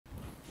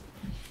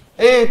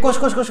Hey, coach.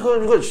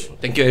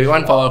 Thank you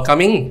everyone for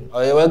coming.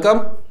 You're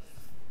welcome.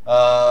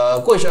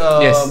 Coach,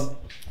 Yes.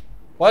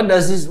 what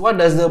does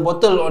the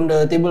bottle on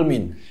the table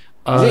mean?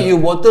 Is it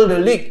you bottle the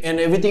league and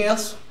everything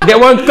else?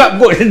 That one cup,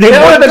 coach. The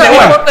cup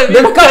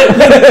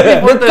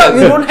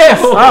you don't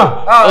have.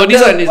 This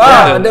one is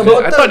the the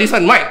bottle. I thought this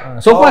one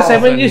might. So far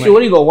 7 years, you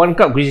only got one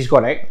cup, which is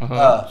correct.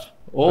 I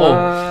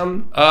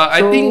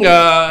think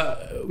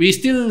we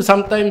still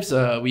sometimes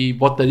we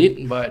bottle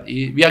it, but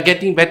we are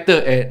getting better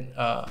at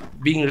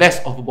being less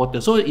of a bottle.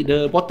 So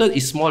the bottle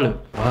is smaller.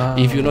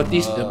 If you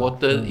notice, the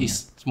bottle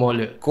is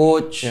smaller.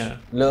 Coach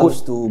loves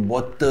to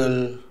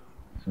bottle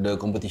the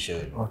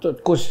competition. I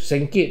thought Coach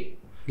Sengkit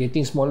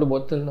getting smaller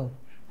bottle now.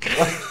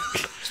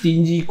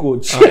 Stingy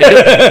coach.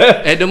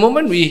 At the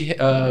moment, we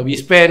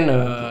spend.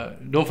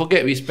 Don't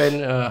forget, we spend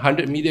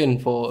 100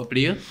 million for a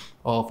player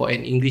or for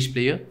an English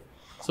player.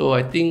 So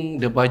I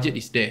think the budget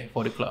is there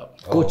for the club.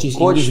 Coach is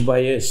English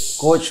bias.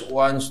 Coach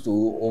wants to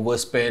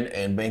overspend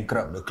and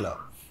bankrupt the club.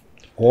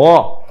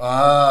 Wow.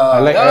 I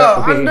like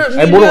okay. 100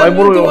 I borrow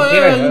million, your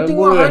headline. you think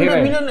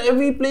 100 million,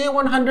 every player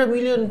 100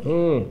 million.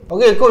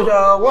 Okay, coach,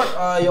 what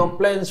are your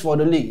plans for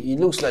the league? It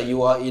looks like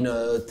you are in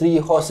a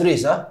 3-horse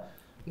race,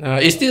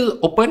 It's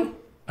still open,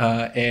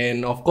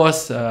 and of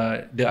course,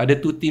 the other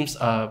two teams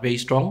are very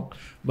strong.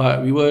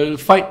 But we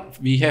will fight.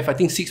 We have, I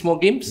think, 6 more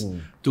games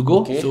to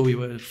go, so we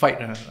will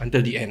fight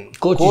until the end.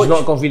 Coach is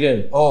not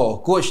confident.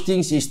 Oh, coach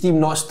thinks his team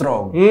not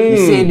strong.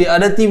 He say the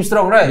other team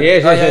strong, right?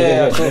 Yes.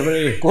 So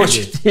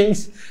coach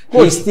thinks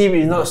his team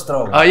is not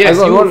strong. Yes,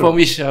 you from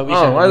which? I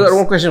got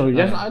one question.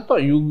 I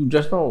thought you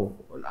just now.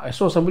 I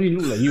saw somebody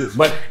look like you,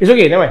 but it's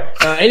okay. Never mind.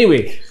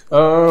 Anyway,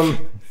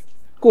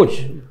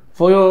 coach,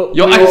 for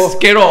your eyes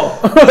scared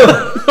off.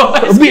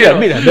 a bit.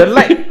 The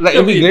light like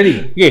a bit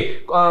glaring.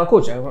 Okay,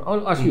 coach, I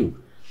want to ask you,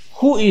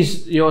 who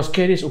is your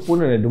scariest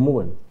opponent at the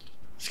moment?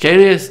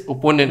 Scariest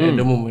opponent at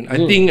the moment. I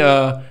think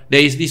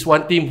there is this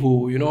one team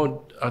who,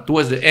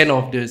 towards the end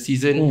of the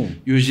season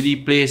usually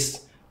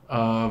plays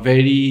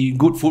very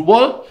good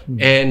football,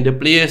 and the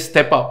players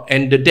step up,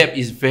 and the depth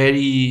is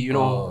very,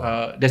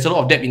 there's a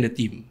lot of depth in the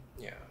team.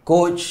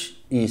 Coach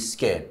is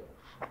scared.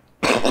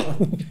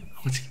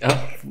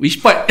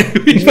 Which part?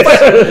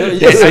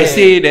 Yes, I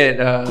say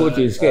that Coach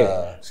is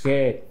scared.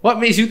 Scared. What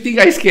makes you think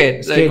I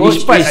scared? Like,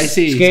 which part I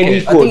say Scary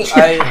scared? coach.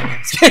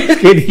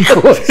 Scary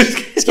coach.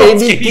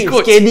 Scary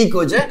coach.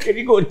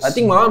 Scary coach. I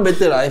think my one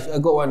better lah. I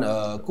got one.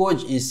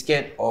 Coach is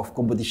scared of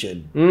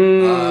competition.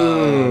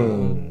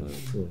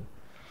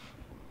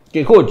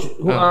 Okay, coach.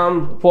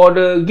 For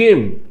the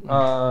game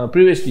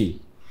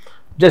previously,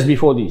 just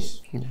before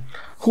this,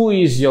 who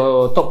is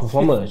your top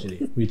performer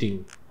actually? We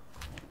think.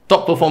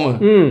 Top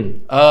performer.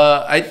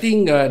 I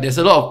think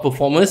there's a lot of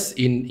performers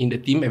in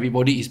the team.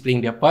 Everybody is playing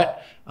their part.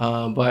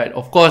 But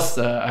of course,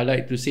 I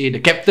like to say the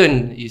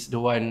captain is the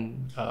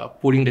one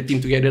pulling the team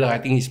together. I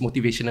think he's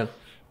motivational.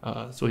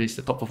 So he's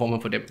the top performer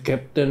for them.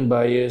 Captain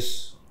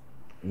bias.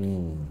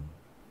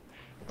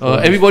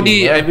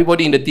 Everybody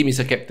in the team is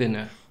a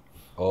captain.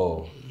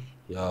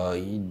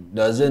 He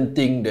doesn't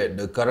think that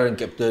the current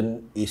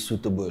captain is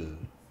suitable.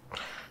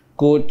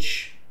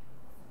 Coach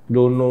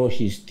don't know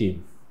his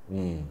team.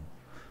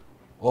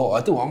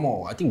 I think one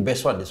more. I think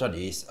best one. This one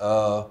is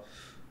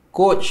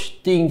coach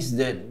thinks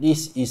that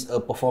this is a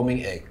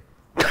performing act.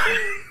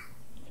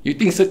 You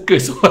think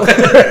circus?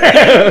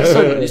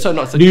 This one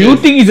not circus. Do you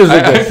think it's a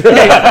circus?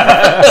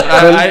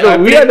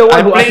 We are the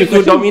one who play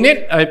to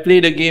dominate. I play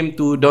the game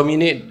to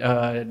dominate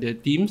the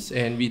teams,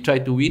 and we try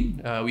to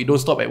win. We don't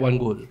stop at one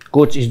goal.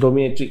 Coach is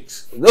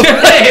dominatrix.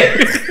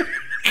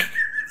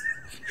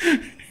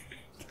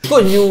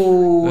 Coach,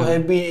 you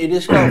have been in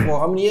this club for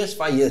how many years?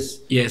 5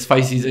 years. Yes,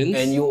 5 seasons.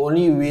 And you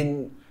only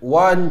win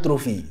 1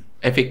 trophy.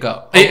 FA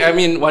Cup. I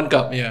mean 1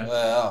 cup. Yeah.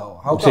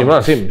 How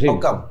come? Same. How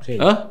come?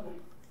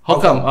 How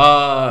come?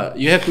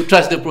 You have to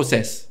trust the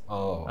process.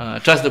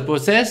 Trust the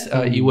process.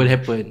 It will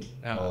happen.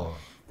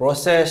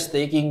 Process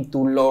taking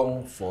too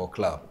long for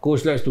club.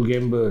 Coach likes to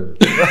gamble.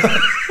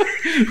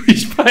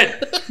 Which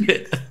part?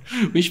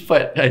 Which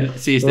part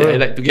says that I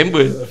like to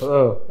gamble?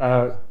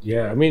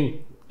 Yeah, I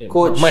mean,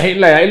 Coach, my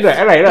headline,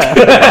 I like lah.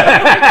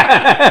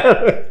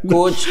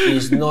 Coach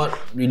is not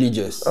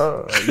religious.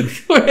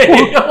 Likes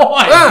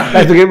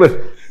to gamble.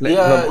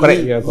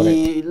 Correct.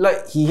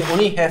 He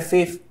only have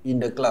faith in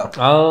the club.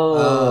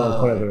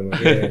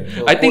 Correct.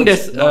 So I think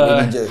there's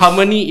religious.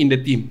 harmony in the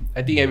team.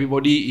 I think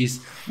everybody is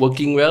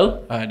working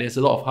well. There's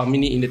a lot of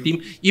harmony in the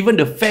team. Even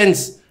the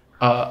fans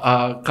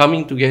are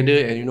coming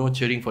together and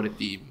cheering for the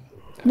team.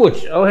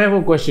 Coach, I have a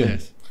question.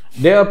 Yes.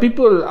 There are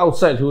people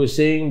outside who are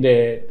saying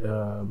that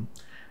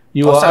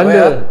you outside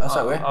are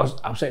under where?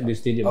 outside the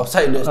stadium.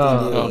 Outside the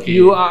stadium. Okay.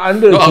 You are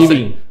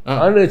underachieving.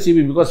 Outside.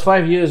 Underachieving because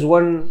 5 years,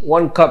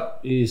 one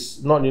cup is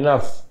not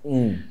enough.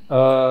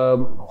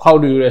 How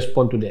do you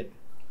respond to that?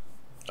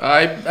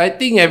 I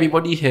think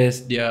everybody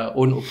has their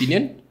own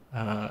opinion.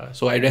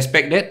 So I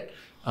respect that.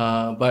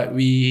 But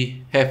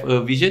we have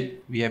a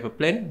vision. We have a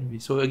plan.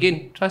 So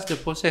again, trust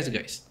the process,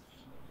 guys.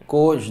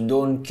 Coach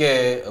don't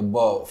care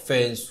about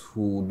fans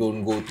who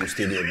don't go to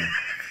stadium.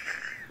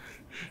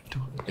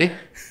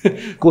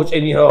 Coach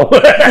anyhow.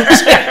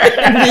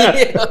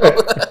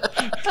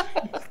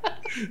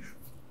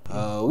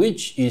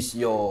 Which is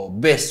your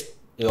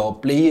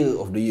player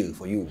of the year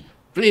for you?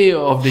 Player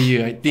of the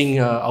year, I think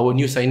our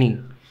new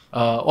signing.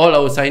 All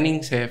our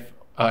signings have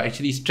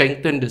actually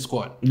strengthened the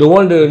squad. The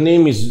one the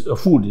name is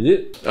Food, is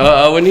it?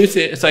 Our new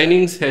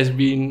signings has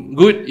been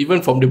good,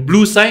 even from the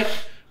blue side.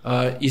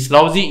 Is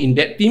lousy in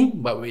that team,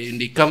 but when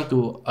they come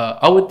to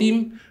our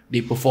team,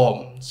 they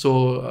perform.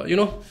 So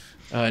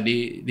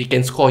they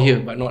can score here,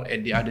 but not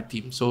at the other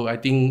team. So I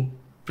think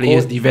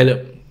players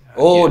develop.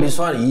 This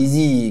one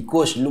easy.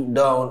 Coach look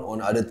down on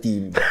other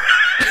team.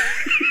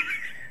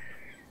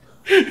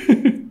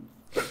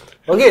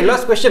 Okay,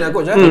 last question,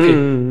 Coach. Okay.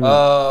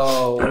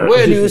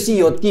 Where do you see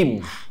your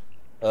team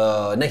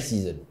next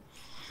season?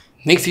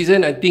 Next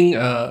season, I think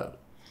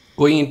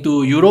going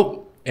into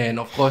Europe and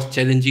of course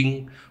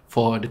challenging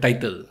for the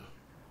title.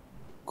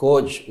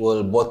 Coach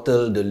will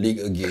bottle the league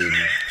again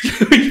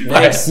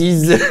next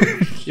season.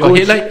 Your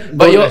headline,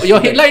 but your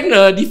headline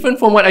different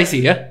from what I say,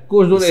 yeah.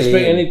 Coach don't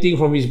expect anything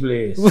from his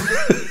players.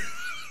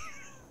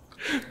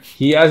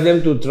 He asked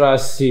them to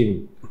trust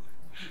him.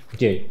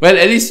 Okay. Well,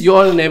 at least you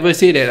all never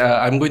say that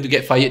I'm going to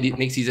get fired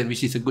next season,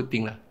 which is a good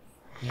thing lah.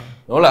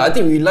 No lah, I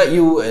think we like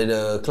you at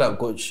the club,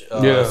 Coach.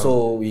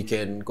 So we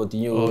can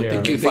continue.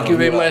 Thank you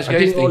very much,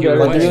 guys. Thank you very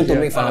much. Continue to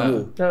make fun of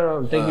you.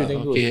 No, thank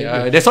you.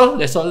 Okay, that's all.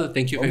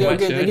 Thank you very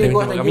much. Thank you,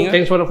 Coach.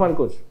 Thanks for the fun,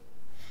 Coach.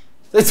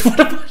 Thanks for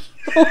the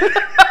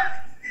fun.